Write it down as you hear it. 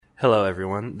Hello,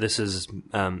 everyone. This is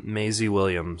Maisie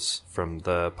Williams from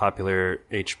the popular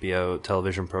HBO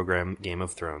television program Game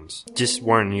of Thrones. Just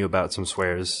warning you about some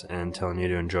swears and telling you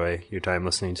to enjoy your time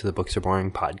listening to the Books Are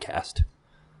Boring podcast.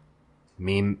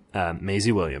 Me,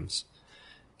 Maisie Williams,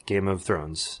 Game of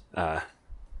Thrones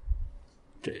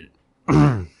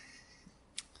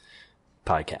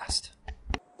podcast.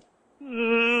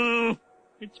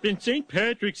 It's been St.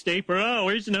 Patrick's Day for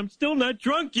hours, and I'm still not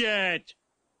drunk yet.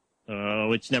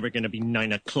 Oh, it's never going to be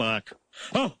 9 o'clock.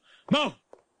 Oh, Mo!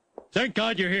 Thank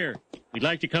God you're here. We'd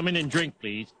like to come in and drink,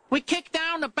 please. We kicked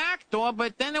down the back door,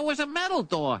 but then there was a metal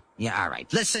door. Yeah, all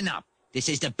right. Listen up. This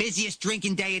is the busiest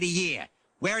drinking day of the year.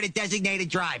 Where are the designated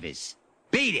drivers?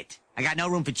 Beat it. I got no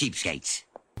room for cheapskates.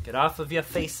 Get off of your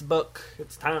Facebook.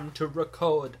 It's time to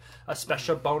record a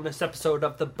special bonus episode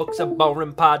of the Books Are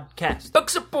Boring podcast.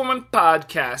 Books Are Boring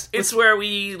podcast. It's where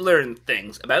we learn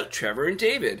things about Trevor and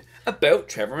David. The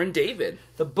Books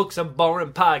Are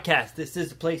Boring podcast. This is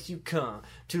the place you come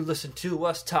to listen to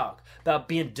us talk about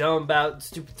being dumb, about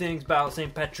stupid things, about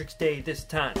St. Patrick's Day this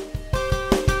time.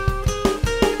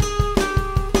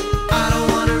 I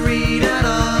don't want to read at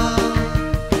all.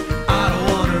 I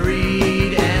don't want to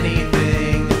read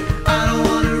anything. I don't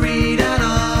want to read at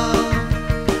all.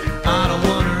 I don't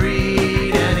want to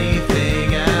read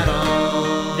anything at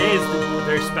all. Today is a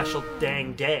very special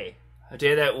dang day. A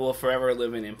day that will forever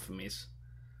live in infamies.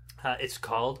 It's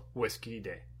called Whiskey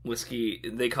Day. Whiskey,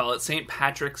 they call it St.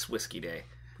 Patrick's Whiskey Day.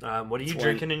 What are you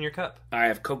drinking in your cup? I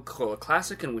have Coca-Cola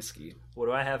Classic and whiskey. What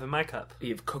do I have in my cup?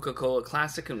 You have Coca-Cola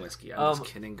Classic and whiskey. I'm just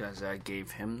kidding, because I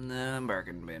gave him the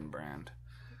bargain bin brand.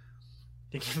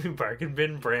 You give me bargain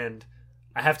bin brand.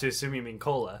 I have to assume you mean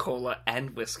cola. Cola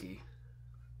and whiskey.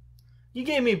 You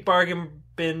gave me bargain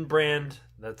bin brand.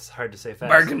 That's hard to say fast.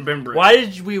 Bargain bin brand. Why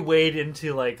did we wade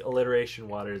into alliteration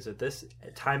waters at this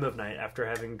time of night after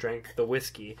having drank the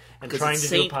whiskey and trying to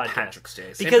do a podcast? St. Patrick's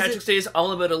Day. St. Because Patrick's Day is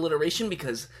all about alliteration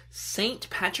because St.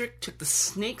 Patrick took the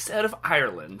snakes out of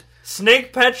Ireland.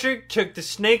 Snake Patrick took the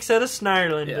snakes out of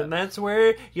Snireland, Yeah. and that's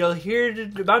where you'll hear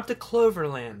about the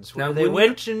Cloverlands, where Now, they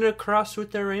wouldn't went across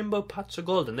with their rainbow pots of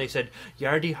gold, and they said,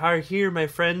 "Yardy har here, my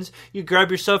friends. You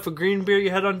grab yourself a green beer, you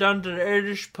head on down to the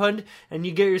Irish pub, and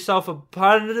you get yourself a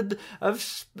pint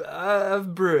of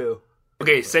brew."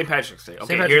 Okay, St. Patrick's Day.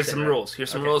 Okay, Patrick's here's Day, some right? rules. Here's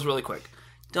some rules really quick.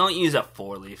 Don't use a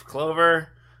 4-leaf clover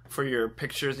for your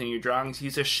pictures and your drawings.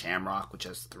 Use a shamrock, which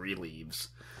has 3 leaves.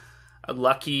 A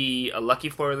lucky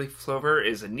 4-leaf clover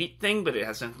is a neat thing, but it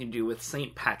has nothing to do with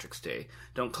St. Patrick's Day.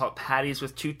 Don't call it Paddy's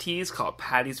with 2 T's. Call it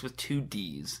Paddy's with 2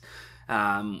 D's.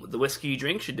 The whiskey you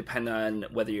drink should depend on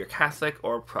whether you're Catholic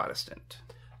or Protestant.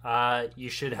 You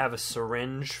should have a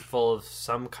syringe full of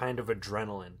some kind of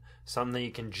adrenaline. Something that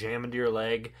you can jam into your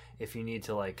leg if you need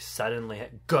to, suddenly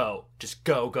go. Just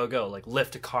go.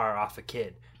 Lift a car off a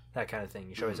kid. That kind of thing.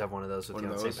 You should always have one of those with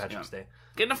you on St. Patrick's Day.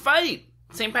 Get in a fight!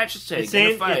 St. Patrick's Day. It's Get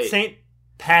in a fight. It's St.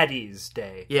 Paddy's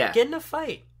Day. Yeah. Get in a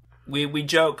fight. We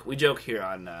joke here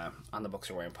on the Books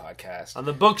Are Boring podcast. On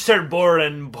the Books Are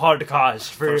Boring podcast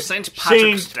for St.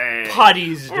 Patrick's Day.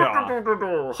 Paddy's Day.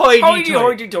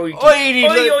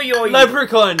 Hoity-toity.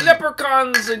 Leprechaun.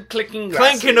 Leprechauns and clicking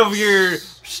glasses. Clanking of your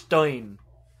stein.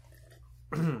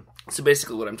 So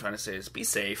basically what I'm trying to say is be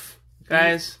safe.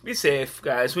 Guys, be safe,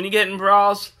 guys. When you get in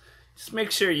brawls, just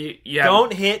make sure you have...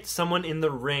 Don't hit someone in the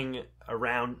ring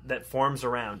that forms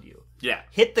around you. Yeah.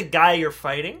 Hit the guy you're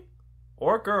fighting,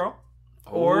 or girl,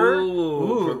 or...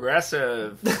 Ooh,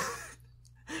 progressive.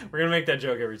 We're going to make that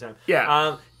joke every time.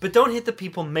 Yeah. But don't hit the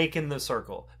people making the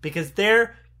circle, because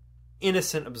they're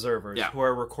innocent observers who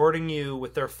are recording you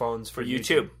with their phones for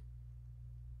YouTube.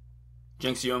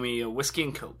 Jinx, you owe me a whiskey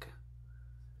and Coke.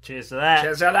 Cheers to that.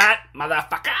 Cheers to that,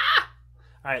 motherfucker!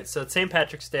 Alright, so it's St.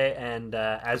 Patrick's Day, and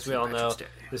as we all know, Day.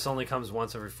 this only comes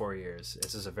once every 4 years.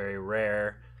 This is a very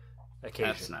rare occasion.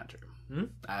 That's not true.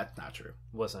 That's not true.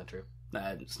 What's not true?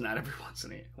 It's not every once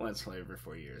every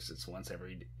 4 years. It's once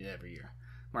every year.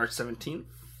 March 17th?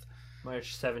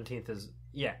 March 17th is...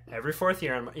 Yeah, every 4th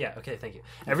year on... Yeah, okay, thank you.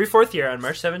 Every 4th year on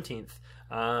March 17th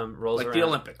rolls like around... the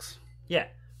Olympics. Yeah,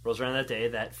 rolls around that day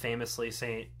that famously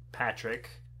St.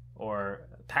 Patrick, or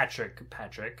Patrick,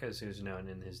 as he was known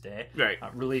in his day, right.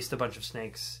 Released a bunch of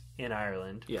snakes in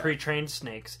Ireland, yeah. Pre-trained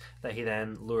snakes that he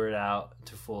then lured out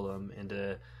to fool them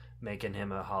into making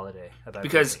him a holiday.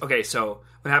 So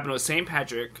what happened was St.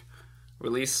 Patrick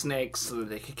released snakes so that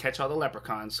they could catch all the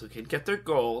leprechauns, so he could get their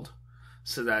gold,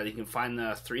 so that he can find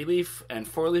the 3-leaf and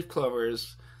 4-leaf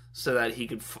clovers, so that he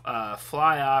could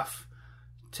fly off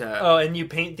to... Oh, and you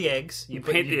paint the eggs. You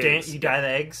dye the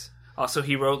eggs. Also,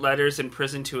 he wrote letters in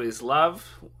prison to his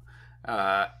love,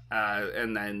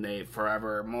 And then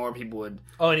more people would.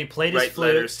 Oh, and he played his write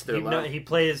flute. letters to their love. He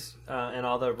plays, and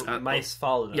all the mice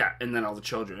followed him. Yeah, and then all the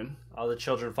children. All the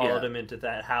children followed Yeah. him into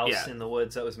that house Yeah. in the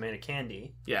woods that was made of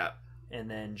candy. Yeah. And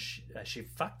then she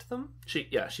fucked them. She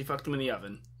fucked him in the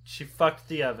oven. She fucked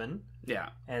the oven. Yeah.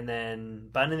 And then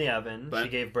bun in the oven. Bun. She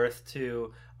gave birth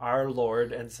to our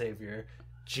Lord and Savior,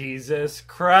 Jesus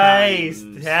Christ.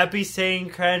 Christ. Happy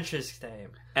St. Crunch's Day.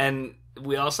 And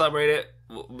we all celebrate it.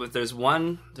 But there's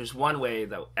one way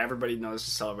that everybody knows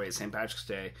to celebrate St. Patrick's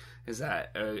Day is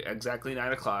that exactly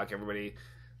 9:00, everybody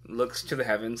looks to the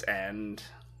heavens and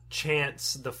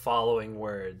Chants the following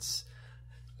words.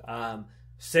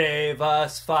 Save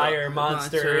us, fire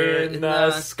monster in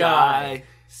the sky.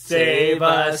 Save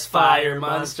us, fire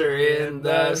monster in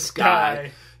the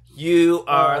sky. You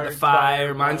are the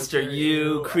fire monster,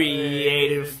 you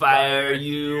created fire,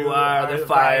 you are the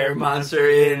fire monster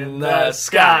in the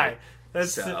sky.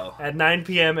 That's So- at 9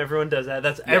 p.m. Everyone does that.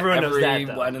 Everyone knows that.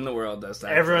 Though. Everyone in the world does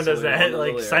that. Everyone That's does what we that all know the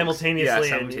like lyrics. simultaneously. Yeah, And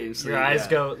simultaneously. your eyes yeah.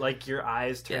 go like your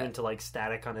eyes turn Yeah. into like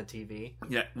static on a TV.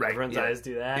 Yeah, right. Everyone's yeah. eyes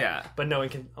do that. Yeah. but no one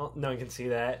can see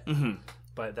that. Mm-hmm.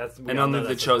 But that's we And all only know the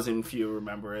that's chosen few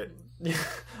remember it.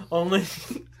 only.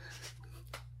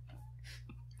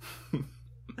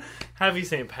 Happy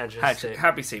St. Patrick's Day.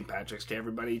 Happy St. Patrick's Day,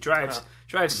 everybody. Drive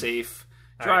safe.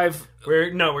 All right. Drive.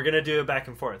 We're gonna do it back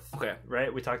and forth. Okay.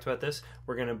 Right? We talked about this.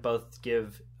 We're gonna both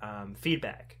give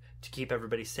feedback to keep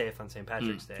everybody safe on St.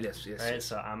 Patrick's Day. Yes, Right. yes.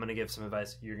 So I'm gonna give some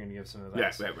advice. You're gonna give some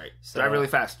advice. Right. So, Drive really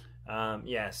fast.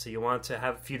 Yeah. So you want to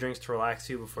have a few drinks to relax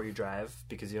you before you drive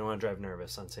because you don't want to drive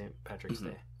nervous on St. Patrick's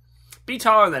Day. Be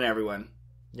taller than everyone.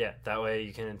 Yeah. That way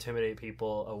you can intimidate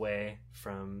people away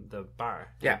from the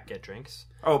bar. Yeah. Get drinks.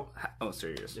 Oh,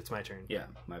 serious. It's my turn. Yeah,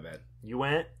 my bad. You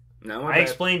went. No, I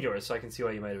explained yours, so I can see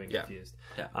why you might have been Yeah. confused.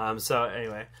 Yeah. So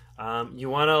anyway, you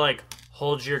want to like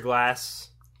hold your glass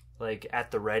like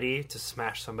at the ready to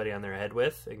smash somebody on their head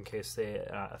with in case they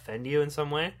offend you in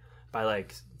some way by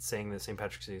like saying that St.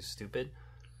 Patrick's Day is stupid.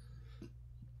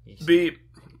 Be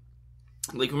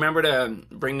like, remember to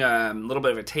bring a little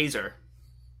bit of a taser.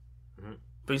 Mhm.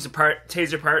 Bring some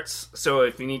taser parts, so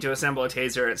if you need to assemble a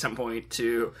taser at some point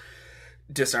to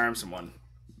disarm someone.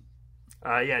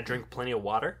 Yeah, drink plenty of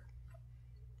water.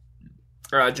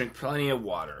 Drink plenty of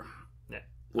water. Yeah.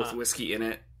 With whiskey in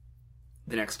it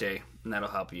the next day, and that'll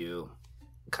help you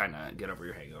kind of get over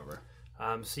your hangover.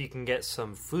 So you can get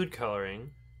some food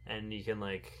coloring, and you can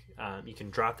like you can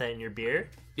drop that in your beer,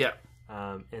 Yeah.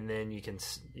 and then you can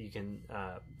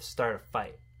start a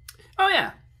fight. Oh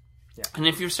yeah. Yeah. And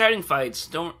if you're starting fights,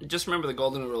 don't just remember the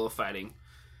golden rule of fighting.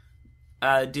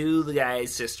 Do the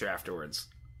guy's sister afterwards.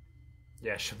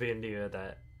 Yeah, she'll be into you at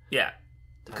that. Yeah.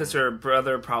 Because her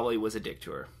brother probably was a dick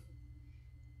to her.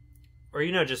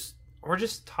 Or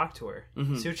just talk to her.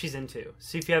 Mhm. See what she's into.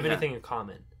 See if you have Yeah. anything in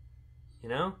common. You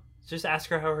know? Just ask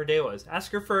her how her day was.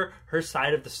 Ask her for her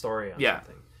side of the story on Yeah.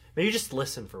 something. Maybe just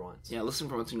listen for once. Yeah, listen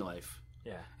for once in your life.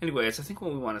 Yeah. Anyways, I think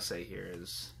what we want to say here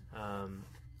is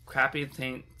happy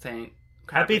Thanksgiving.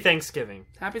 Happy Thanksgiving.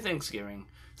 Happy Thanksgiving.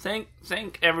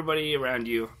 Thank everybody around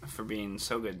you for being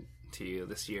so good to you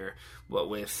this year. What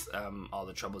with all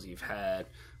the troubles you've had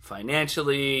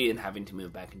financially and having to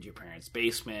move back into your parents'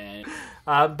 basement.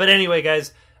 But anyway,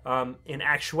 guys, in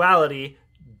actuality,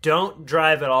 don't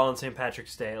drive at all on St.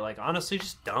 Patrick's Day. Like, honestly,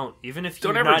 just don't. Even if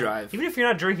Don't you're ever not, drive. Even if you're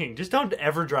not drinking, just don't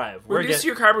ever drive. Reduce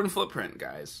your carbon footprint,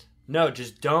 guys. No,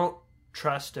 just don't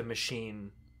trust a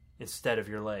machine instead of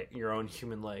your own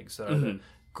human legs. That are the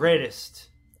greatest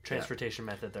transportation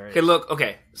method there is.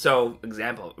 Okay, so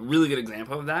really good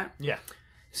example of that. Yeah.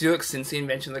 So you look, since the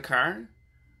invention of the car,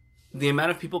 the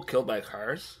amount of people killed by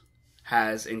cars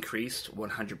has increased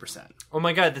 100%. Oh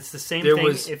my god, that's the same There thing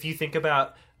was- if you think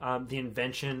about the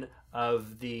invention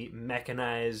of the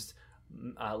mechanized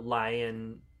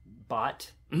lion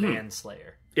bot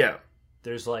manslayer. Yeah.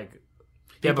 There's like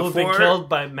Yeah, people who've been before- killed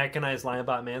by mechanized lion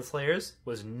bot manslayers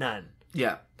was none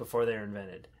Yeah. before they were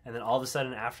invented. And then all of a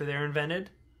sudden after they were invented,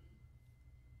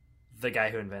 the guy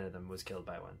who invented them was killed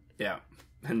by one. Yeah.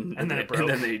 And then it broke. And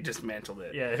then they dismantled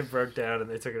it. Yeah, it broke down and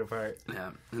they took it apart.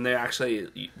 Yeah. And they actually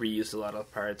reused a lot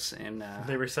of parts. And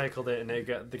They recycled it and they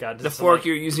got the fork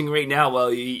you're using right now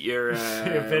while you eat your...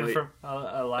 been from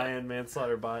a lion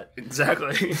manslaughter bot.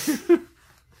 Exactly.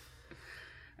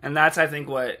 And that's, I think,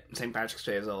 what St. Patrick's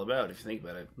Day is all about, if you think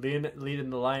about it. Leading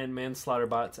the lion manslaughter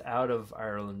bots out of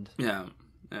Ireland Yeah.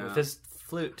 with his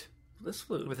flute, This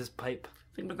flute. with his pipe.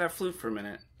 Think about that flute for a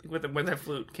minute. Think about where that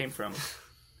flute came from.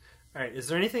 All right, is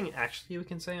there anything actually we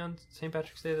can say on St.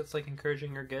 Patrick's Day that's like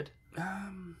encouraging or good?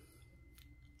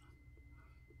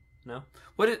 No.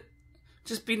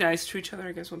 Just be nice to each other,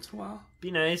 I guess, once in a while.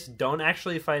 Be nice. Don't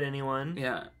actually fight anyone.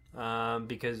 Yeah.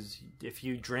 Because if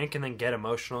you drink and then get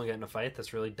emotional and get in a fight,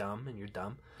 that's really dumb, and you're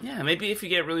dumb. Yeah, maybe if you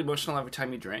get really emotional every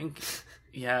time you drink,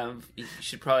 you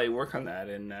should probably work on that.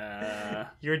 And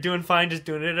You're doing fine just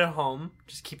doing it at home.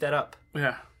 Just keep that up.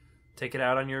 yeah. Take it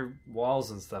out on your walls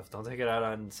and stuff. Don't take it out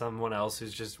on someone else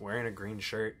who's just wearing a green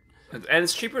shirt. And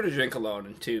it's cheaper to drink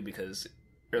alone, too, because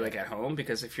you're, like, at home.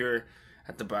 Because if you're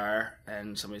at the bar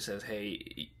and somebody says,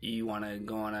 hey, you want to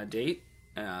go on a date?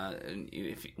 And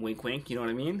if wink, wink, you know what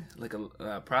I mean? Like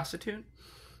a prostitute.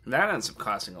 That ends up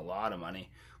costing a lot of money.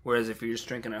 Whereas if you're just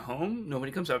drinking at home,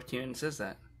 nobody comes up to you and says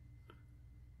that.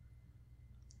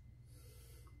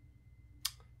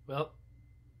 Well,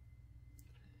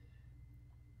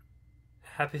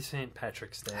 happy St.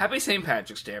 Patrick's Day. Happy St.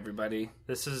 Patrick's Day, everybody.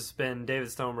 This has been David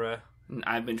Stoneborough. And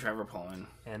I've been Trevor Pullman.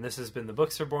 And this has been the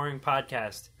Books Are Boring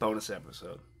podcast. Bonus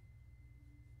episode.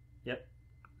 Yep.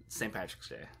 St. Patrick's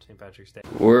Day. St. Patrick's Day.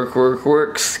 Work, work,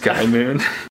 work, Sky Moon.